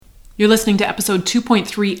You're listening to episode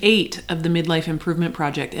 2.38 of the Midlife Improvement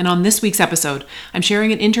Project. And on this week's episode, I'm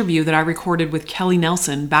sharing an interview that I recorded with Kelly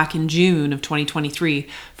Nelson back in June of 2023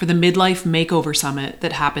 for the Midlife Makeover Summit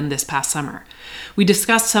that happened this past summer. We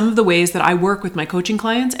discussed some of the ways that I work with my coaching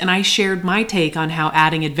clients, and I shared my take on how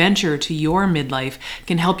adding adventure to your midlife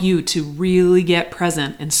can help you to really get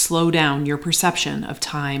present and slow down your perception of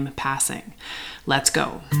time passing. Let's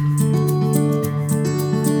go.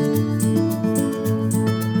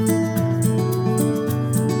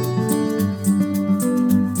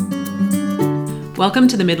 Welcome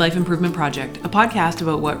to the Midlife Improvement Project, a podcast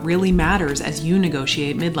about what really matters as you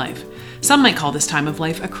negotiate midlife. Some might call this time of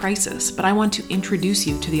life a crisis, but I want to introduce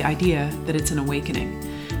you to the idea that it's an awakening.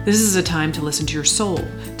 This is a time to listen to your soul,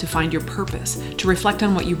 to find your purpose, to reflect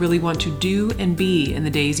on what you really want to do and be in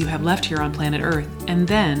the days you have left here on planet Earth, and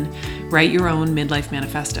then write your own midlife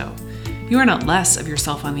manifesto. You are not less of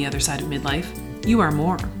yourself on the other side of midlife. You are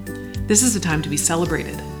more. This is a time to be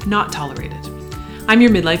celebrated, not tolerated. I'm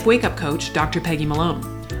your midlife wake-up coach, Dr. Peggy Malone.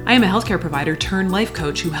 I am a healthcare provider turned life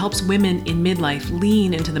coach who helps women in midlife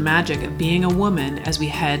lean into the magic of being a woman as we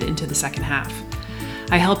head into the second half.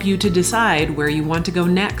 I help you to decide where you want to go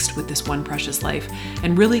next with this one precious life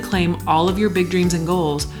and really claim all of your big dreams and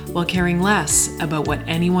goals while caring less about what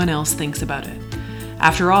anyone else thinks about it.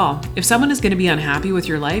 After all, if someone is going to be unhappy with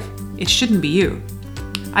your life, it shouldn't be you.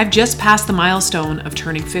 I've just passed the milestone of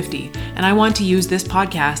turning 50, and I want to use this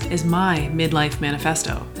podcast as my midlife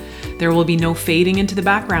manifesto. There will be no fading into the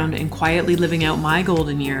background and quietly living out my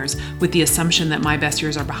golden years with the assumption that my best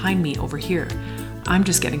years are behind me over here. I'm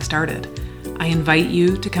just getting started. I invite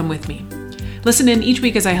you to come with me. Listen in each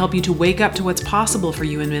week as I help you to wake up to what's possible for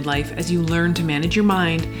you in midlife as you learn to manage your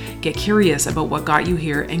mind, get curious about what got you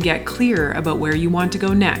here, and get clear about where you want to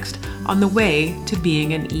go next on the way to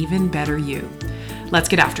being an even better you. Let's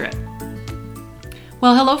get after it.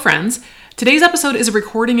 Well, hello friends. Today's episode is a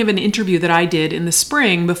recording of an interview that I did in the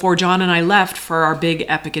spring before John and I left for our big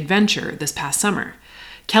epic adventure this past summer.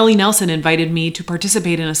 Kelly Nelson invited me to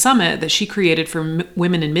participate in a summit that she created for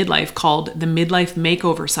women in midlife called the Midlife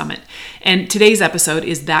Makeover Summit. And today's episode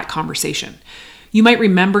is that conversation. You might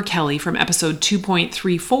remember Kelly from episode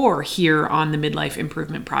 2.34 here on the Midlife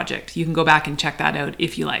Improvement Project. You can go back and check that out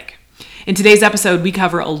if you like. In today's episode, we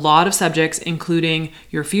cover a lot of subjects, including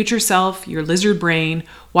your future self, your lizard brain,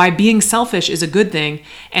 why being selfish is a good thing,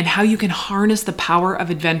 and how you can harness the power of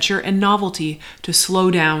adventure and novelty to slow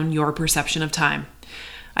down your perception of time.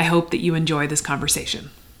 I hope that you enjoy this conversation.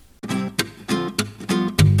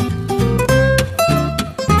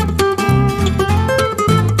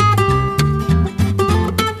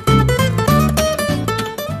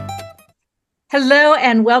 Hello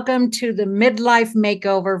and welcome to the Midlife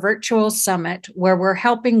Makeover Virtual Summit, where we're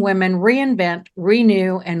helping women reinvent,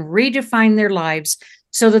 renew, and redefine their lives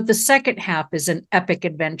so that the second half is an epic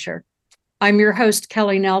adventure. I'm your host,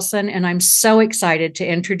 Kelly Nelson, and I'm so excited to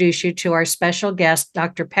introduce you to our special guest,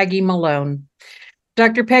 Dr. Peggy Malone.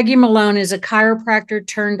 Dr. Peggy Malone is a chiropractor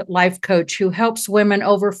turned life coach who helps women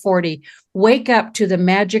over 40 wake up to the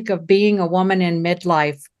magic of being a woman in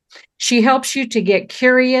midlife. She helps you to get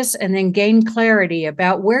curious and then gain clarity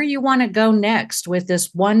about where you want to go next with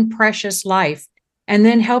this one precious life, and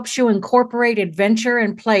then helps you incorporate adventure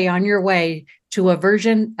and play on your way to a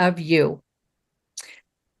version of you.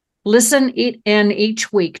 Listen in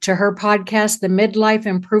each week to her podcast, The Midlife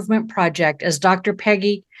Improvement Project, as Dr.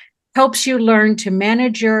 Peggy helps you learn to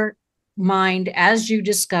manage your mind as you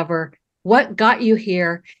discover what got you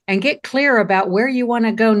here and get clear about where you want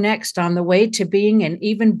to go next on the way to being an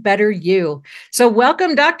even better you. So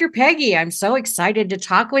welcome, Dr. Peggy. I'm so excited to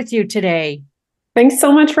talk with you today. Thanks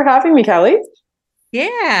so much for having me, Kelly.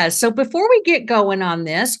 Yeah. So before we get going on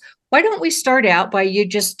this, why don't we start out by you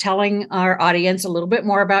just telling our audience a little bit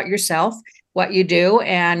more about yourself, what you do,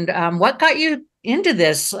 and what got you into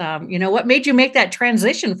this? What made you make that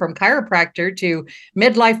transition from chiropractor to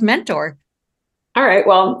midlife mentor? All right.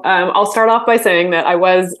 Well, I'll start off by saying that I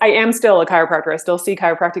am still a chiropractor. I still see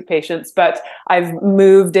chiropractic patients, but I've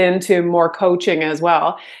moved into more coaching as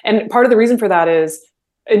well. And part of the reason for that is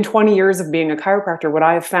in 20 years of being a chiropractor, what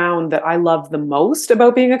I have found that I love the most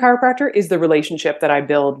about being a chiropractor is the relationship that I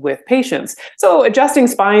build with patients. So adjusting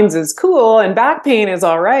spines is cool and back pain is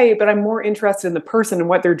all right, but I'm more interested in the person and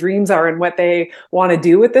what their dreams are and what they want to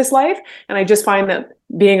do with this life. And I just find that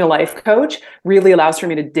being a life coach really allows for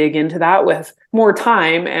me to dig into that with more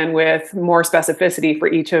time and with more specificity for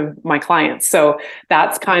each of my clients. So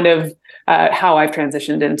that's kind of how I've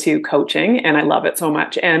transitioned into coaching, and I love it so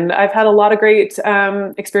much. And I've had a lot of great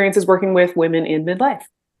experiences working with women in midlife.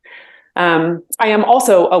 I am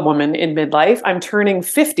also a woman in midlife. I'm turning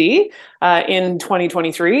 50 in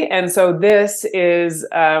 2023. And so this is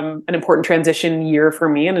an important transition year for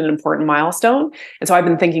me and an important milestone. And so I've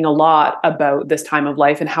been thinking a lot about this time of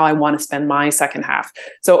life and how I want to spend my second half.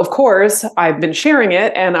 So of course, I've been sharing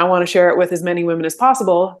it and I want to share it with as many women as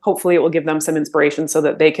possible. Hopefully it will give them some inspiration so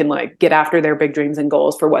that they can like get after their big dreams and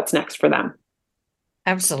goals for what's next for them.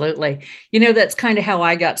 Absolutely. That's kind of how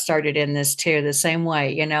I got started in this too, the same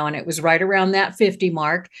way, and it was right around that 50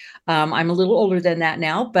 mark. I'm a little older than that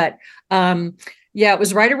now, but yeah, it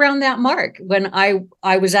was right around that mark when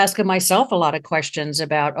I was asking myself a lot of questions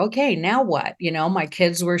about, okay, now what? My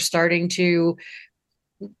kids were starting to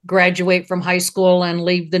graduate from high school and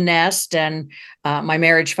leave the nest, and my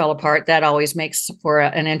marriage fell apart. That always makes for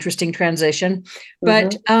an interesting transition.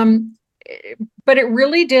 Mm-hmm. But it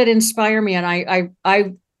really did inspire me. And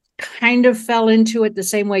I kind of fell into it the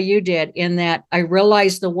same way you did, in that I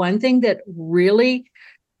realized the one thing that really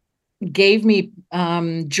gave me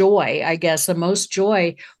joy, I guess the most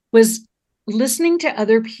joy, was listening to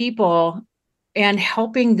other people and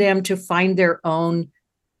helping them to find their own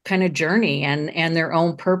kind of journey and their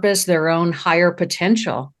own purpose, their own higher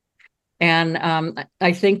potential. And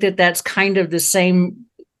I think that that's kind of the same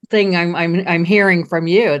thing I'm hearing from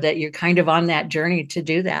you, that you're kind of on that journey to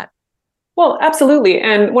do that. Well, absolutely.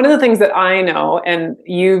 And one of the things that I know, and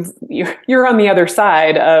you're on the other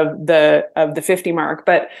side of the 50 mark,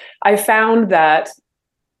 but I found that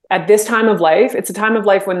at this time of life, it's a time of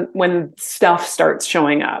life when stuff starts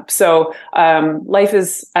showing up. So life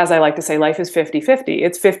is, as I like to say, life is 50-50.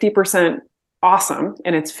 It's 50% awesome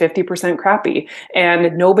and it's 50% crappy,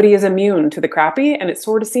 and nobody is immune to the crappy. And it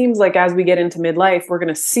sort of seems like as we get into midlife, we're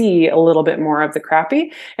going to see a little bit more of the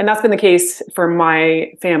crappy. And that's been the case for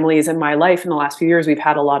my families and my life in the last few years. We've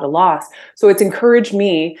had a lot of loss. So it's encouraged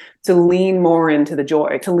me to lean more into the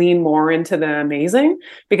joy, to lean more into the amazing,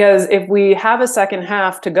 because if we have a second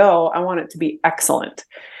half to go, I want it to be excellent.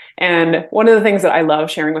 And one of the things that I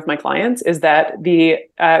love sharing with my clients is that the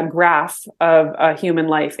graph of a human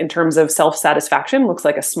life in terms of self-satisfaction looks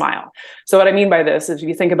like a smile. So what I mean by this is, if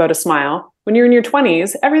you think about a smile, when you're in your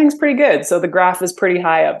 20s, everything's pretty good. So the graph is pretty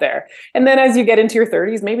high up there. And then as you get into your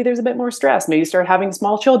 30s, maybe there's a bit more stress. Maybe you start having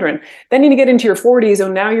small children. Then you get into your 40s,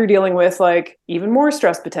 and now you're dealing with like even more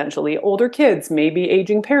stress potentially, older kids, maybe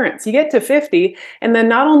aging parents. You get to 50, and then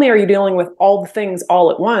not only are you dealing with all the things all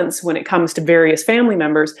at once when it comes to various family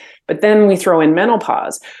members, but then we throw in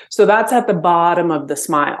menopause. So that's at the bottom of the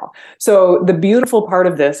smile. So the beautiful part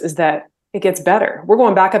of this is that it gets better. We're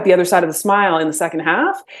going back up the other side of the smile in the second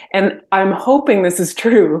half. And I'm hoping this is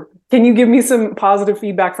true. Can you give me some positive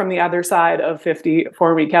feedback from the other side of 50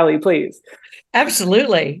 for me, Kelly, please?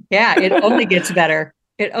 Absolutely. Yeah, it only gets better.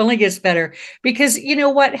 It only gets better because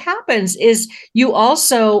what happens is you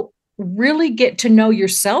also really get to know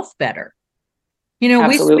yourself better.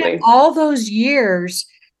 Absolutely. We spent all those years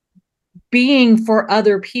being for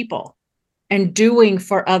other people and doing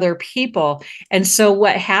for other people. And so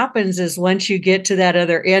what happens is, once you get to that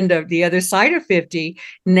other end of the other side of 50,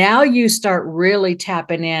 now you start really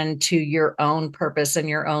tapping into your own purpose and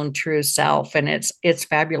your own true self. And it's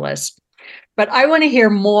fabulous. But I want to hear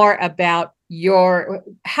more about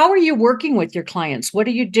how are you working with your clients? What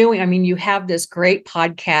are you doing? I mean, you have this great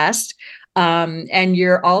podcast, and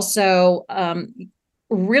you're also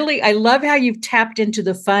really, I love how you've tapped into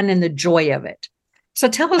the fun and the joy of it. So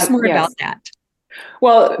tell us more about that.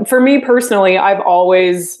 Well, for me personally, I've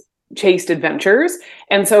always chased adventures.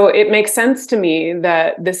 And so it makes sense to me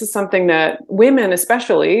that this is something that women,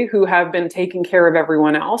 especially who have been taking care of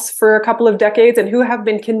everyone else for a couple of decades and who have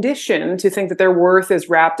been conditioned to think that their worth is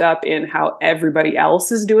wrapped up in how everybody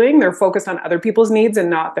else is doing. They're focused on other people's needs and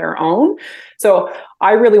not their own. So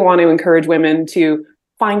I really want to encourage women to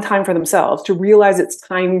find time for themselves, to realize it's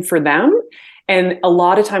time for them. And a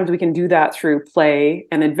lot of times we can do that through play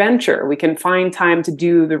and adventure. We can find time to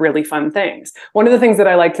do the really fun things. One of the things that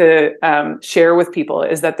I like to share with people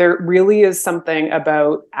is that there really is something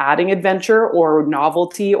about adding adventure or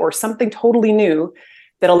novelty or something totally new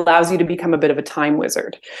that allows you to become a bit of a time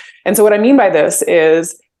wizard. And so what I mean by this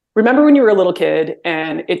is, remember when you were a little kid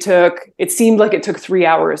and it seemed like it took 3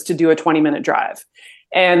 hours to do a 20-minute drive.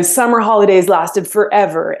 And summer holidays lasted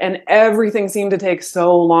forever and everything seemed to take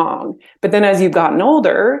so long. But then as you've gotten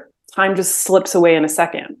older, time just slips away in a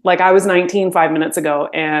second. Like I was 19 5 minutes ago,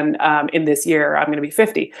 and in this year, I'm going to be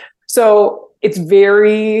 50. So it's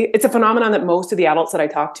a phenomenon that most of the adults that I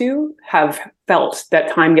talk to have felt, that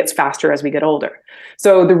time gets faster as we get older.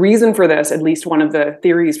 So the reason for this, at least one of the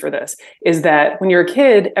theories for this, is that when you're a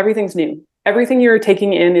kid, everything's new. Everything you're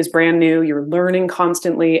taking in is brand new. You're learning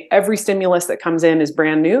constantly. Every stimulus that comes in is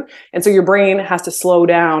brand new. And so your brain has to slow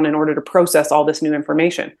down in order to process all this new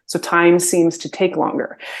information. So time seems to take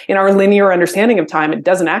longer. In our linear understanding of time, it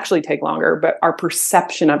doesn't actually take longer, but our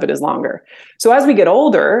perception of it is longer. So as we get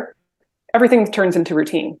older, everything turns into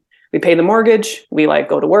routine. We pay the mortgage, we like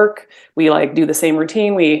go to work, we like do the same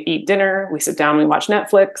routine, we eat dinner, we sit down, we watch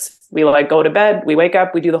Netflix, we like go to bed, we wake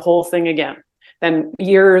up, we do the whole thing again. Then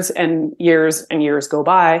years and years and years go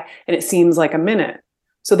by, and it seems like a minute.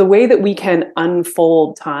 So the way that we can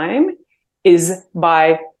unfold time is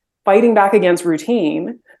by fighting back against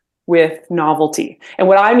routine with novelty. And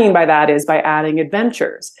what I mean by that is by adding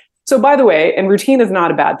adventures. So by the way, and routine is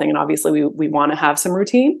not a bad thing, and obviously we want to have some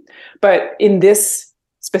routine, but in this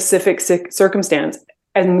specific circumstance,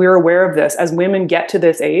 and we're aware of this, as women get to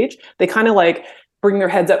this age, they kind of like bring their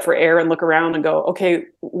heads up for air and look around and go, okay,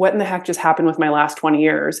 what in the heck just happened with my last 20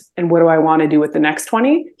 years? And what do I want to do with the next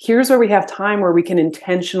 20? Here's where we have time where we can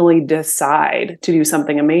intentionally decide to do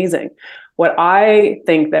something amazing. What I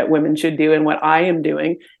think that women should do and what I am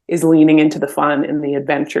doing is leaning into the fun and the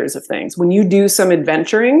adventures of things. When you do some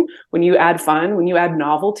adventuring, when you add fun, when you add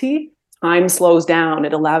novelty, time slows down.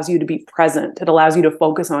 It allows you to be present. It allows you to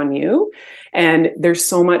focus on you. And there's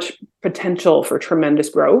so much potential for tremendous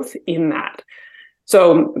growth in that.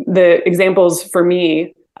 So the examples for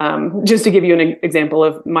me, just to give you an example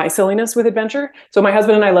of my silliness with adventure. So my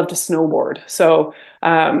husband and I love to snowboard. So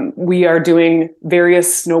we are doing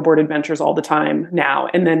various snowboard adventures all the time now.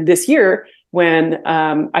 And then this year, when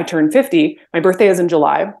I turned 50, my birthday is in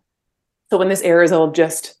July. So when this airs, I'll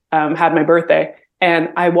just had my birthday. And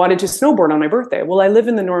I wanted to snowboard on my birthday. Well, I live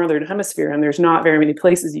in the Northern Hemisphere, and there's not very many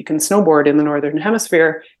places you can snowboard in the Northern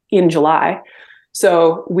Hemisphere in July.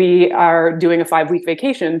 So we are doing a 5-week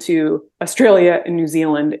vacation to Australia and New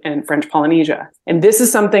Zealand and French Polynesia. And this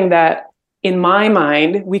is something that, in my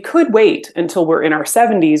mind, we could wait until we're in our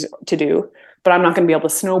 70s to do, but I'm not going to be able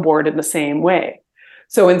to snowboard in the same way.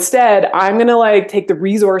 So instead, I'm going to like take the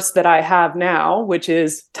resource that I have now, which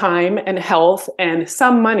is time and health and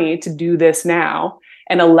some money to do this now,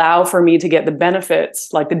 and allow for me to get the benefits,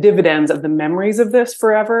 like the dividends of the memories of this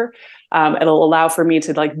forever. It'll allow for me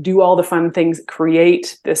to like do all the fun things,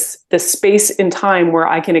 create this space in time where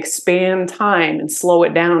I can expand time and slow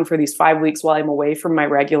it down for these 5 weeks while I'm away from my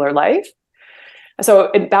regular life.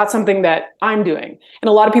 So that's something that I'm doing. And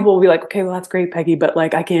a lot of people will be like, okay, well, that's great, Peggy, but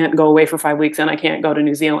like, I can't go away for 5 weeks and I can't go to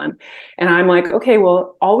New Zealand. And I'm like, okay,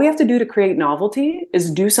 well, all we have to do to create novelty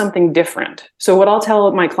is do something different. So what I'll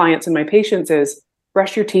tell my clients and my patients is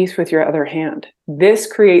brush your teeth with your other hand. This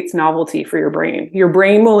creates novelty for your brain. Your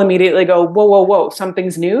brain will immediately go, whoa, whoa, whoa,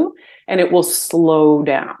 something's new, and it will slow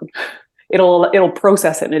down. It'll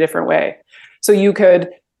process it in a different way. So you could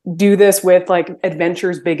do this with like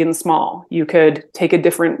adventures big and small. You could take a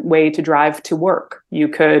different way to drive to work. You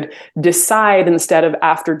could decide, instead of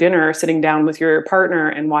after dinner sitting down with your partner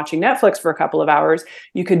and watching Netflix for a couple of hours,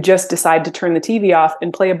 you could just decide to turn the TV off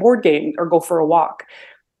and play a board game or go for a walk.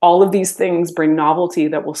 All of these things bring novelty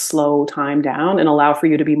that will slow time down and allow for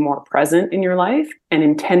you to be more present in your life and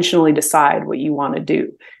intentionally decide what you want to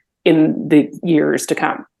do in the years to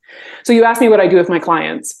come. So you asked me what I do with my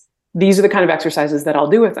clients. These are the kind of exercises that I'll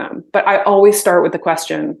do with them. But I always start with the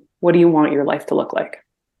question, what do you want your life to look like?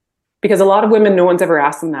 Because a lot of women, no one's ever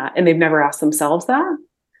asked them that, and they've never asked themselves that.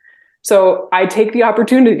 So I take the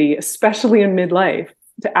opportunity, especially in midlife,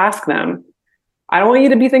 to ask them, I don't want you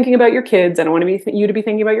to be thinking about your kids. I don't want you to be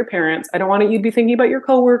thinking about your parents. I don't want you to be thinking about your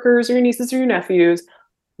coworkers or your nieces or your nephews.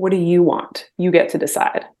 What do you want? You get to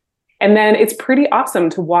decide. And then it's pretty awesome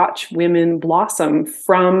to watch women blossom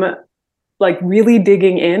from like really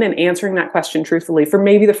digging in and answering that question truthfully for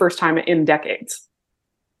maybe the first time in decades.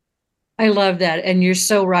 I love that. And you're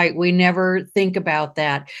so right. We never think about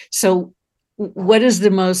that. So what is the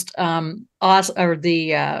most awesome, or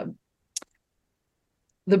the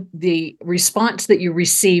response that you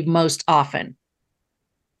receive most often?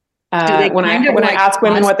 When I ask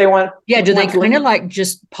women what they want. Yeah. Do they kind of like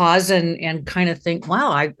just pause and kind of think,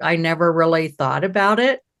 wow, I never really thought about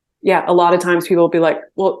it. Yeah. A lot of times people will be like,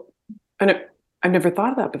 well, I've never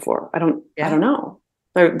thought of that before. I don't know.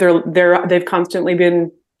 They've constantly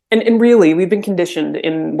been, and really we've been conditioned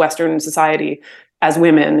in Western society as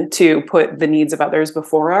women to put the needs of others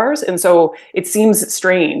before ours. And so it seems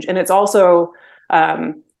strange. And it's also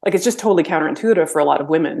like, it's just totally counterintuitive for a lot of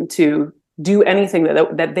women to do anything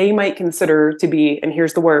that they might consider to be, and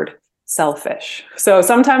here's the word, selfish. So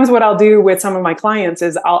sometimes what I'll do with some of my clients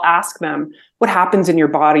is I'll ask them, what happens in your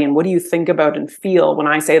body and what do you think about and feel when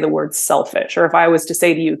I say the word selfish? Or if I was to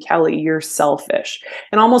say to you, Kelly, you're selfish.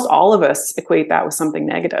 And almost all of us equate that with something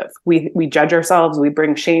negative. We judge ourselves, we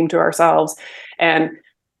bring shame to ourselves. And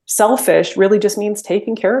selfish really just means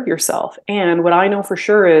taking care of yourself. And what I know for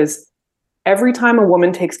sure is every time a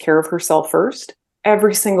woman takes care of herself first,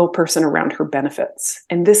 every single person around her benefits.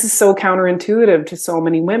 And this is so counterintuitive to so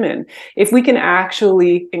many women. If we can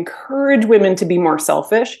actually encourage women to be more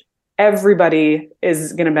selfish, everybody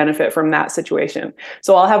is going to benefit from that situation.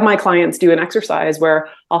 So I'll have my clients do an exercise where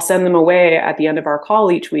I'll send them away at the end of our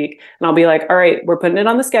call each week. And I'll be like, all right, we're putting it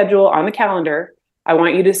on the schedule, on the calendar. I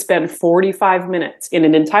want you to spend 45 minutes in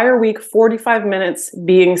an entire week, 45 minutes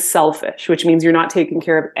being selfish, which means you're not taking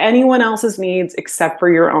care of anyone else's needs except for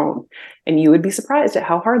your own. And you would be surprised at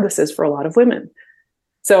how hard this is for a lot of women.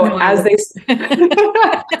 So no, as they,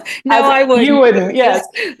 I wouldn't. You wouldn't, yes,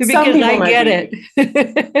 because I get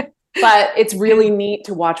it. But it's really neat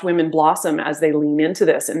to watch women blossom as they lean into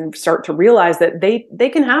this and start to realize that they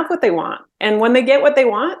can have what they want. And when they get what they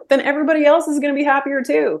want, then everybody else is going to be happier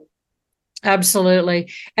too.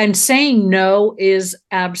 Absolutely. And saying no is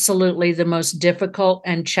absolutely the most difficult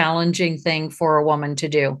and challenging thing for a woman to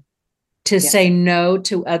do. To say no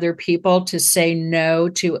to other people, to say no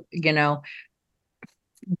to,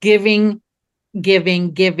 giving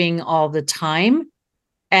all the time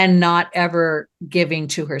and not ever giving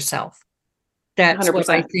to herself. That's 100%. What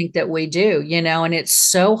I think that we do, and it's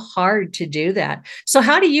so hard to do that. So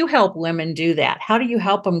how do you help women do that? How do you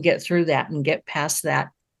help them get through that and get past that?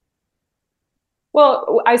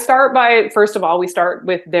 Well, I start by, first of all, we start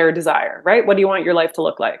with their desire, right? What do you want your life to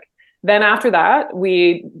look like? Then after that,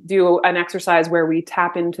 we do an exercise where we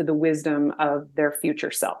tap into the wisdom of their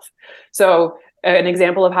future self. So an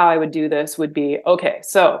example of how I would do this would be, okay,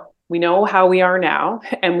 so we know how we are now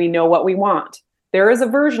and we know what we want. There is a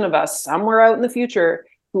version of us somewhere out in the future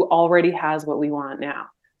who already has what we want now.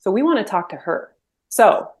 So we want to talk to her.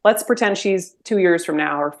 So let's pretend she's 2 years from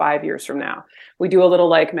now or 5 years from now. We do a little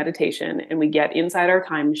like meditation and we get inside our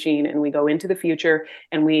time machine and we go into the future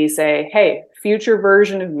and we say, hey, future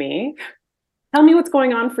version of me, tell me what's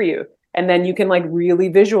going on for you. And then you can like really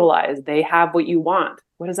visualize they have what you want.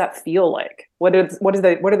 What does that feel like? What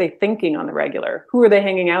are they thinking on the regular? Who are they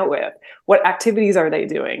hanging out with? What activities are they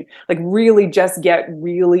doing? Like really just get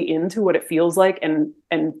really into what it feels like and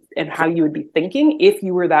how you would be thinking if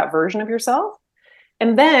you were that version of yourself.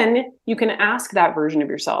 And then you can ask that version of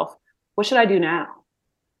yourself, what should I do now?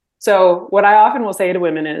 So what I often will say to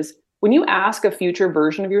women is, when you ask a future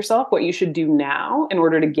version of yourself what you should do now in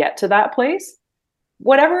order to get to that place,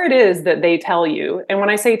 whatever it is that they tell you, and when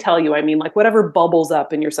I say tell you, I mean like whatever bubbles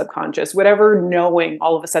up in your subconscious, whatever knowing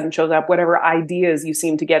all of a sudden shows up, whatever ideas you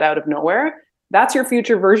seem to get out of nowhere, that's your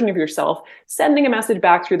future version of yourself sending a message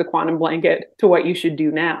back through the quantum blanket to what you should do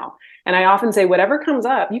now. And I often say, whatever comes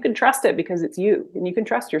up, you can trust it because it's you and you can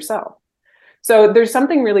trust yourself. So there's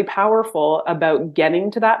something really powerful about getting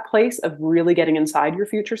to that place of really getting inside your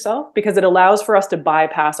future self because it allows for us to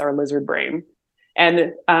bypass our lizard brain.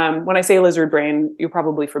 And when I say lizard brain, you're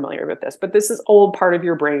probably familiar with this, but this is old part of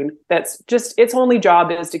your brain that's just, its only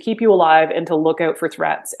job is to keep you alive and to look out for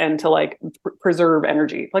threats and to like preserve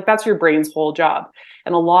energy. Like that's your brain's whole job.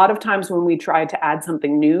 And a lot of times when we try to add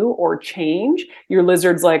something new or change, your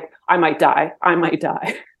lizard's like, I might die.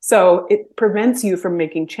 So it prevents you from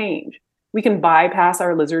making change. We can bypass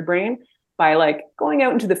our lizard brain by like going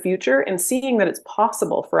out into the future and seeing that it's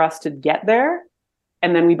possible for us to get there.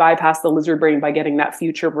 And then we bypass the lizard brain by getting that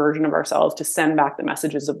future version of ourselves to send back the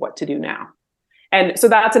messages of what to do now. And so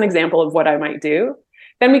that's an example of what I might do.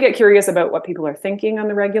 Then we get curious about what people are thinking on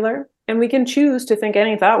the regular. And we can choose to think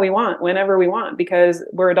any thought we want whenever we want because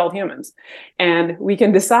we're adult humans. And we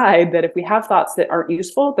can decide that if we have thoughts that aren't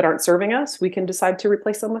useful, that aren't serving us, we can decide to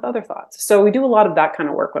replace them with other thoughts. So we do a lot of that kind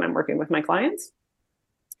of work when I'm working with my clients.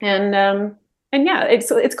 And yeah,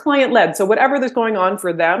 it's client led. So whatever there's going on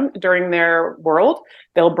for them during their world,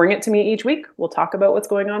 they'll bring it to me each week. We'll talk about what's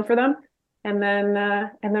going on for them. And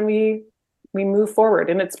then we move forward.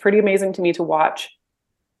 And it's pretty amazing to me to watch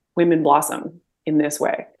women blossom in this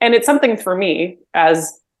way. And it's something for me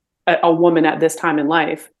as a woman at this time in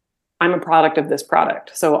life. I'm a product of this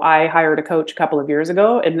product. So I hired a coach a couple of years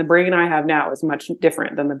ago, and the brain I have now is much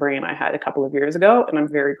different than the brain I had a couple of years ago. And I'm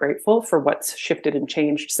very grateful for what's shifted and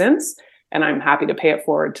changed since. And I'm happy to pay it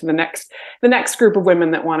forward to the next group of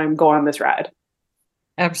women that want to go on this ride.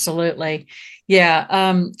 Absolutely. Yeah.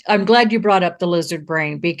 I'm glad you brought up the lizard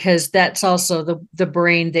brain, because that's also the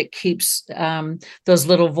brain that keeps those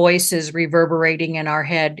little voices reverberating in our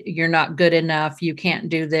head. You're not good enough. You can't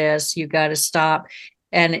do this. You got to stop.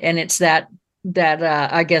 And it's that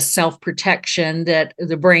I guess self-protection that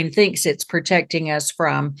the brain thinks it's protecting us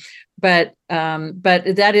from. But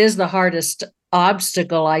that is the hardest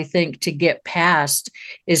obstacle, I think, to get past,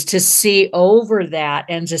 is to see over that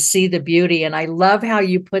and to see the beauty. And I love how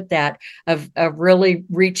you put that, of really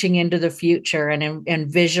reaching into the future and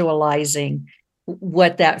visualizing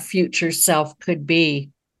what that future self could be.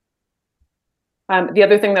 The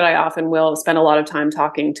other thing that I often will spend a lot of time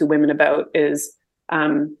talking to women about is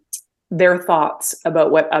their thoughts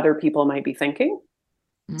about what other people might be thinking.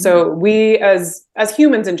 So we as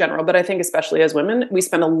humans in general, but I think especially as women, we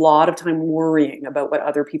spend a lot of time worrying about what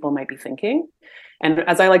other people might be thinking. And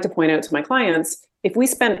as I like to point out to my clients, if we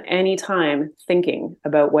spend any time thinking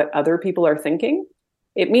about what other people are thinking,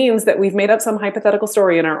 it means that we've made up some hypothetical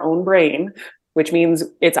story in our own brain, which means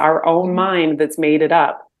it's our own mind that's made it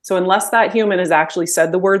up. So unless that human has actually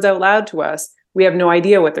said the words out loud to us, we have no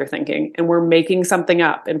idea what they're thinking, and we're making something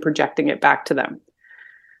up and projecting it back to them.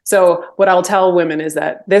 So what I'll tell women is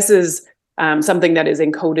that this is something that is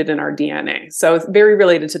encoded in our DNA. So it's very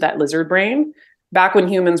related to that lizard brain. Back when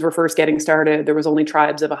humans were first getting started, there was only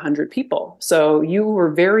tribes of 100 people. So you were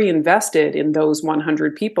very invested in those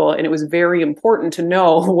 100 people, and it was very important to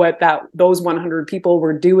know what those 100 people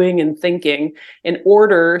were doing and thinking in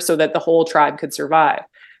order so that the whole tribe could survive.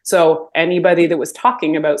 So anybody that was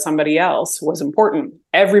talking about somebody else was important.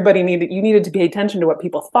 You needed to pay attention to what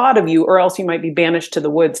people thought of you, or else you might be banished to the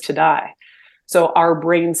woods to die. So our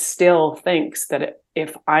brain still thinks that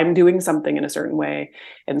if I'm doing something in a certain way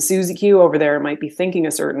and Susie Q over there might be thinking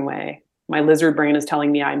a certain way, my lizard brain is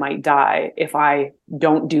telling me I might die if I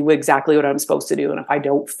don't do exactly what I'm supposed to do and if I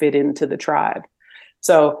don't fit into the tribe.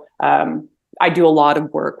 So I do a lot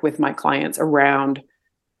of work with my clients around,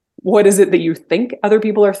 what is it that you think other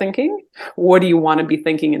people are thinking? What do you want to be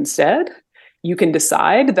thinking instead? You can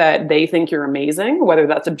decide that they think you're amazing, whether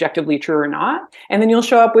that's objectively true or not. And then you'll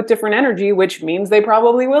show up with different energy, which means they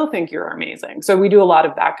probably will think you're amazing. So we do a lot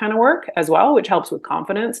of that kind of work as well, which helps with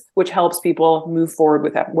confidence, which helps people move forward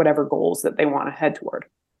with whatever goals that they want to head toward.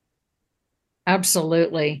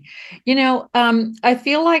 Absolutely. I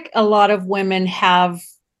feel like a lot of women have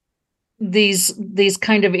these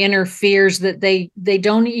kind of inner fears that they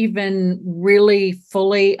don't even really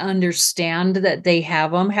fully understand that they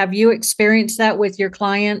have them. Have you experienced that with your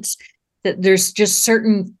clients, that there's just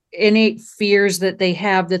certain innate fears that they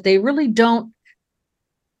have that they really don't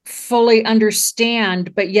fully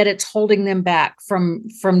understand, but yet it's holding them back from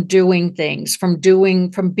doing things, from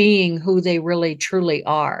being who they really truly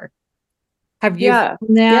are? Have you found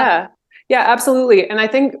that? Yeah, absolutely. And I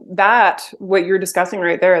think that what you're discussing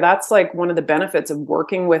right there, that's like one of the benefits of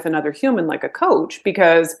working with another human, like a coach,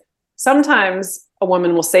 because sometimes a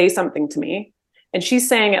woman will say something to me and she's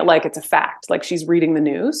saying it like it's a fact, like she's reading the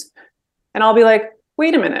news. And I'll be like,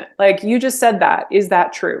 wait a minute, like you just said that. Is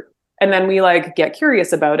that true? And then we like get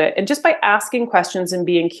curious about it. And just by asking questions and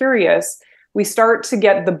being curious, we start to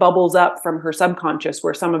get the bubbles up from her subconscious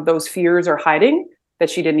where some of those fears are hiding that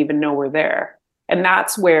she didn't even know were there. And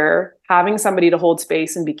that's where having somebody to hold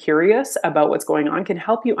space and be curious about what's going on can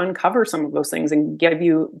help you uncover some of those things and give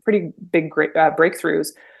you pretty big breakthroughs,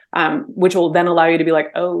 which will then allow you to be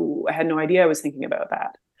like, oh, I had no idea I was thinking about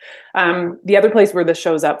that. The other place where this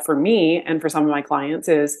shows up for me and for some of my clients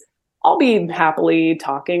is I'll be happily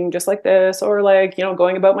talking just like this, or like,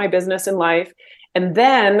 going about my business in life. And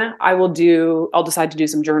then I'll decide to do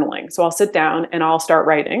some journaling. So I'll sit down and I'll start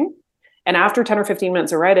writing. And after 10 or 15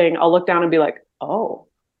 minutes of writing, I'll look down and be like, oh,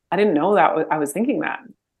 I didn't know that I was thinking that.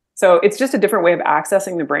 So it's just a different way of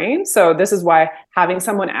accessing the brain. So this is why having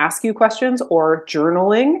someone ask you questions or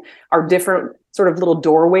journaling are different sort of little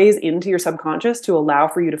doorways into your subconscious to allow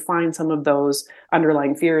for you to find some of those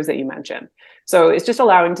underlying fears that you mentioned. So it's just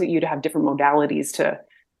allowing you to have different modalities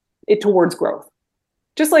towards growth.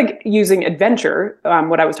 Just like using adventure,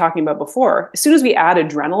 what I was talking about before, as soon as we add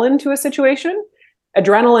adrenaline to a situation,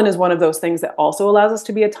 adrenaline is one of those things that also allows us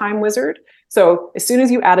to be a time wizard. So as soon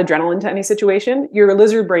as you add adrenaline to any situation, your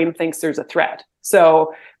lizard brain thinks there's a threat.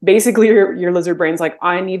 So basically your lizard brain's like,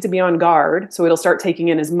 I need to be on guard. So it'll start taking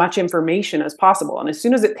in as much information as possible. And as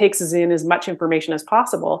soon as it takes in as much information as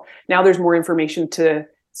possible, now there's more information to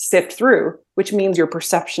sift through, which means your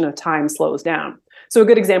perception of time slows down. So a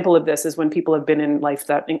good example of this is when people have been in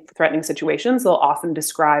life-threatening situations, they'll often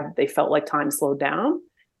describe they felt like time slowed down.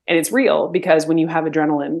 And it's real because when you have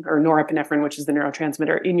adrenaline or norepinephrine, which is the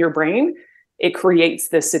neurotransmitter in your brain, it creates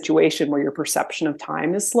this situation where your perception of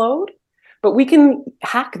time is slowed. But we can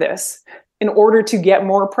hack this in order to get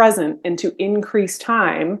more present and to increase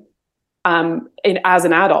time as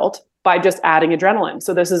an adult by just adding adrenaline.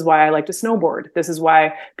 So this is why I like to snowboard. This is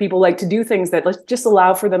why people like to do things that just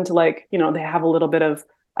allow for them to they have a little bit of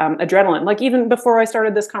adrenaline. Like even before I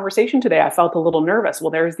started this conversation today, I felt a little nervous. Well,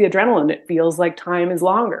 there's the adrenaline. It feels like time is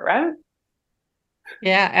longer, right?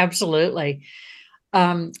 Yeah, absolutely.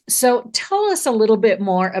 So tell us a little bit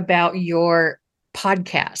more about your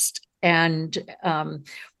podcast and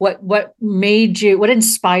what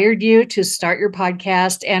inspired you to start your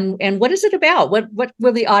podcast, and what is it about? What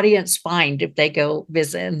will the audience find if they go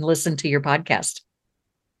visit and listen to your podcast?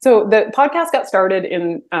 So the podcast got started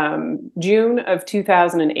in June of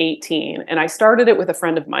 2018, and I started it with a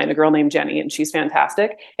friend of mine, a girl named Jenny, and she's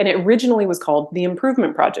fantastic. And it originally was called The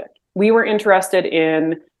Improvement Project. We were interested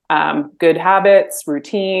in good habits,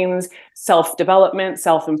 routines, self-development,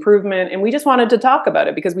 self-improvement. And we just wanted to talk about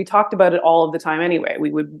it because we talked about it all of the time anyway.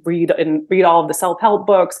 We would read all of the self-help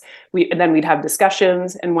books. And then we'd have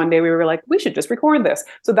discussions. And one day we were like, we should just record this.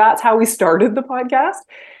 So that's how we started the podcast.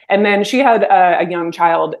 And then she had a young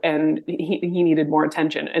child and he needed more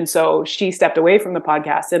attention. And so she stepped away from the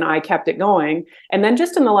podcast and I kept it going. And then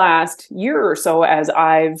just in the last year or so, as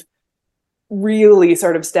I've really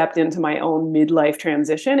sort of stepped into my own midlife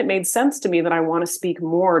transition, it made sense to me that I want to speak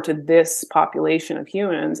more to this population of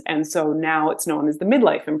humans. And so now it's known as the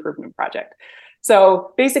Midlife Improvement Project.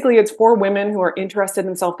 So basically it's for women who are interested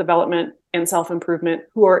in self-development and self-improvement,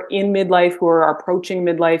 who are in midlife, who are approaching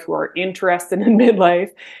midlife, who are interested in midlife,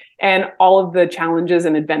 and all of the challenges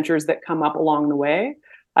and adventures that come up along the way.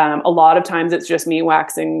 A lot of times it's just me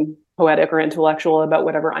waxing poetic or intellectual about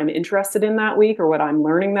whatever I'm interested in that week, or what I'm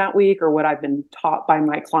learning that week, or what I've been taught by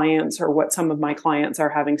my clients, or what some of my clients are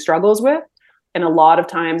having struggles with. And a lot of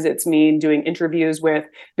times it's me doing interviews with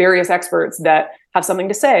various experts that have something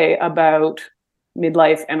to say about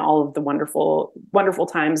midlife and all of the wonderful, wonderful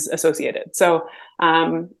times associated. So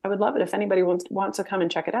I would love it if anybody wants to come and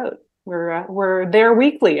check it out. We're there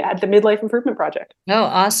weekly at the Midlife Improvement Project. Oh,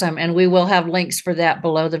 awesome. And we will have links for that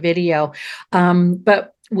below the video.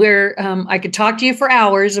 But I could talk to you for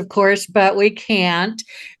hours, of course, but we can't.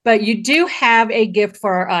 But you do have a gift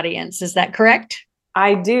for our audience. Is that correct?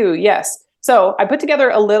 I do, yes. So I put together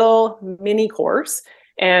a little mini course,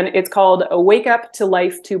 and it's called A Wake Up to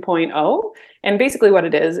Life 2.0. And basically what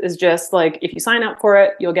it is just like, if you sign up for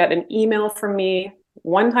it, you'll get an email from me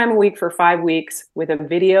one time a week for 5 weeks with a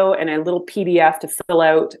video and a little PDF to fill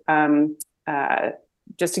out,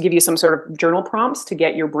 just to give you some sort of journal prompts to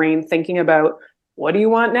get your brain thinking about what do you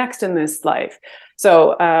want next in this life.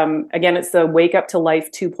 So again, it's the Wake Up to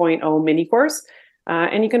Life 2.0 mini course.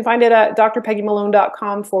 And you can find it at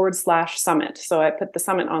drpeggymaloneCom/summit. So I put the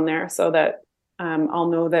summit on there so that I'll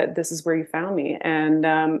know that this is where you found me. And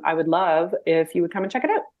I would love if you would come and check it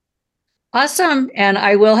out. Awesome. And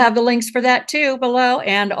I will have the links for that too below,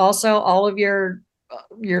 and also all of your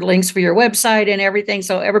links for your website and everything,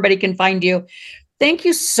 so everybody can find you. Thank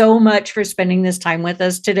you so much for spending this time with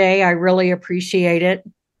us today. I really appreciate it.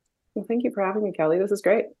 Well, thank you for having me, Kelly. This is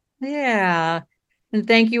great. Yeah. And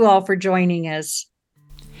thank you all for joining us.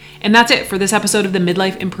 And that's it for this episode of the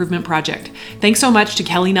Midlife Improvement Project. Thanks so much to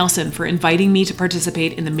Kelly Nelson for inviting me to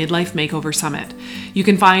participate in the Midlife Makeover Summit. You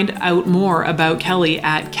can find out more about Kelly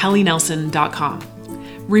at kellynelson.com.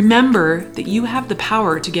 Remember that you have the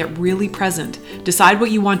power to get really present, decide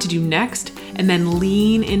what you want to do next, and then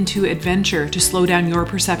lean into adventure to slow down your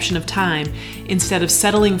perception of time instead of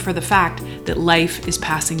settling for the fact that life is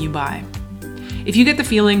passing you by. If you get the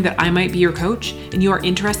feeling that I might be your coach and you are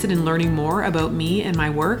interested in learning more about me and my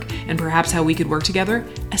work and perhaps how we could work together,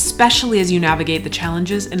 especially as you navigate the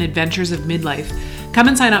challenges and adventures of midlife, come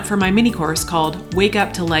and sign up for my mini course called Wake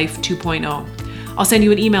Up to Life 2.0. I'll send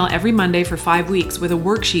you an email every Monday for 5 weeks with a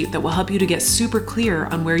worksheet that will help you to get super clear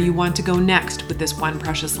on where you want to go next with this one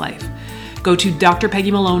precious life. Go to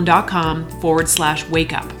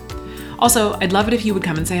drpeggymaloneCom/wake up. Also, I'd love it if you would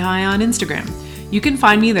come and say hi on Instagram. You can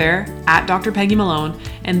find me there at Dr. Peggy Malone,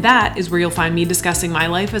 and that is where you'll find me discussing my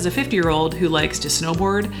life as a 50-year-old who likes to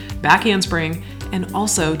snowboard, back handspring, and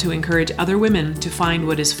also to encourage other women to find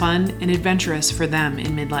what is fun and adventurous for them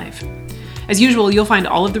in midlife. As usual, you'll find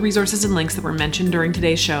all of the resources and links that were mentioned during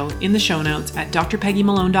today's show in the show notes at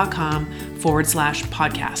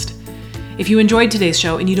drpeggymaloneCom/podcast. If you enjoyed today's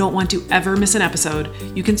show and you don't want to ever miss an episode,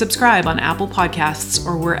 you can subscribe on Apple Podcasts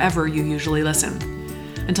or wherever you usually listen.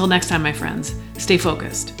 Until next time, my friends, stay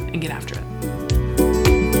focused and get after it.